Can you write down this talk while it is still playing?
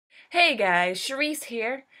Hey guys, Charisse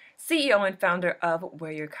here, CEO and founder of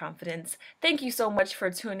Wear Your Confidence. Thank you so much for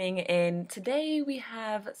tuning in. Today we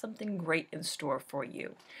have something great in store for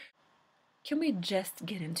you. Can we just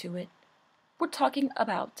get into it? We're talking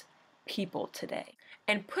about people today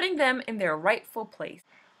and putting them in their rightful place.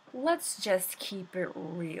 Let's just keep it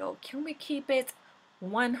real. Can we keep it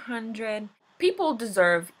 100? People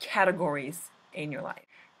deserve categories in your life.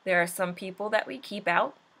 There are some people that we keep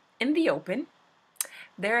out in the open.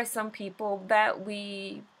 There are some people that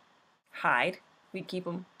we hide, we keep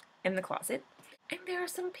them in the closet. And there are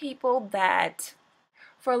some people that,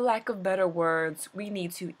 for lack of better words, we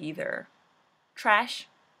need to either trash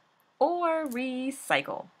or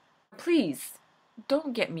recycle. Please,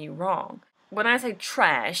 don't get me wrong. When I say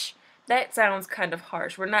trash, that sounds kind of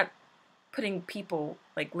harsh. We're not putting people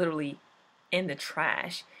like literally in the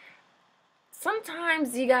trash.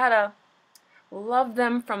 Sometimes you gotta love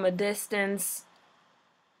them from a distance,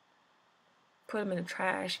 put them in the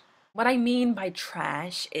trash. What I mean by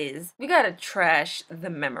trash is we gotta trash the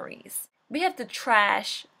memories. We have to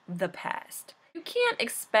trash the past. You can't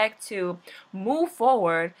expect to move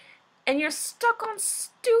forward and you're stuck on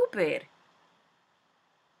stupid.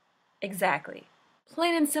 Exactly.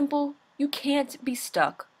 Plain and simple, you can't be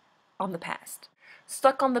stuck on the past.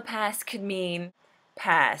 Stuck on the past could mean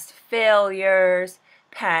past failures,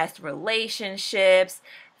 past relationships,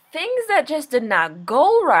 things that just did not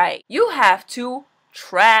go right. You have to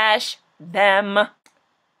trash them.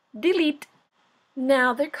 Delete.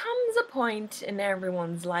 Now, there comes a point in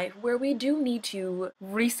everyone's life where we do need to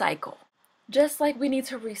recycle. Just like we need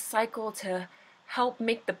to recycle to help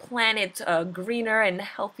make the planet a greener and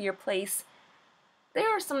healthier place, there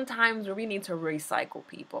are some times where we need to recycle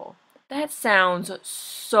people. That sounds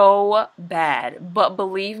so bad, but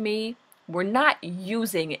believe me, we're not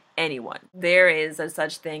using anyone. There is a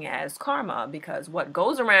such thing as karma, because what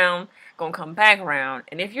goes around gonna come back around,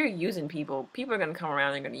 and if you're using people, people are gonna come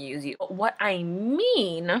around and gonna use you. But what I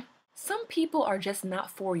mean, some people are just not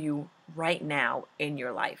for you right now in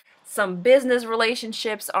your life. Some business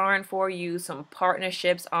relationships aren't for you, some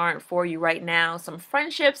partnerships aren't for you right now, some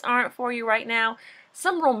friendships aren't for you right now.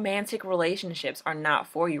 Some romantic relationships are not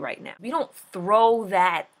for you right now. We don't throw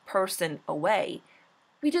that person away.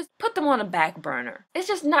 We just put them on a back burner. It's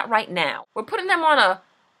just not right now. We're putting them on a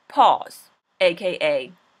pause,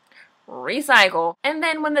 aka recycle. And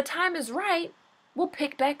then when the time is right, we'll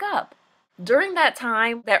pick back up. During that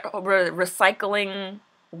time, that recycling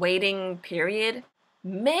waiting period,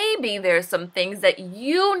 maybe there's some things that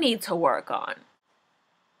you need to work on.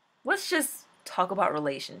 Let's just talk about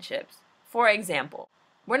relationships. For example,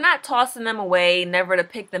 we're not tossing them away, never to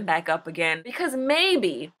pick them back up again, because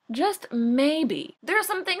maybe, just maybe, there are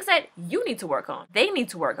some things that you need to work on. They need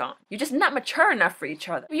to work on. You're just not mature enough for each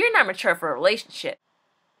other. You're not mature for a relationship.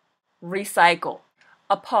 Recycle.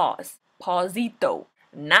 A pause. Pausito.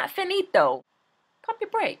 Not finito. Pump your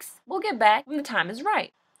brakes. We'll get back when the time is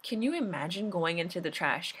right. Can you imagine going into the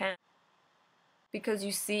trash can because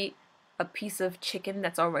you see a piece of chicken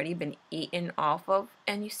that's already been eaten off of,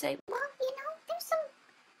 and you say, well,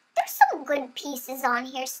 there's some good pieces on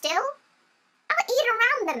here still. I'll eat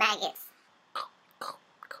around the maggots.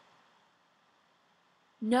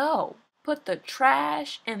 no, put the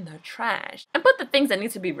trash in the trash and put the things that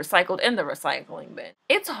need to be recycled in the recycling bin.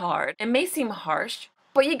 It's hard. It may seem harsh,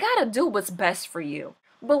 but you gotta do what's best for you.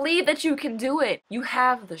 Believe that you can do it. You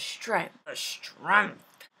have the strength. The strength.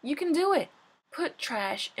 You can do it. Put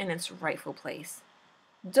trash in its rightful place.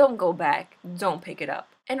 Don't go back, don't pick it up.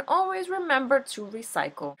 And always remember to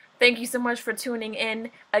recycle. Thank you so much for tuning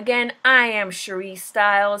in. Again, I am Charisse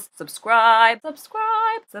Styles. Subscribe,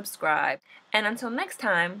 subscribe, subscribe. And until next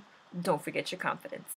time, don't forget your confidence.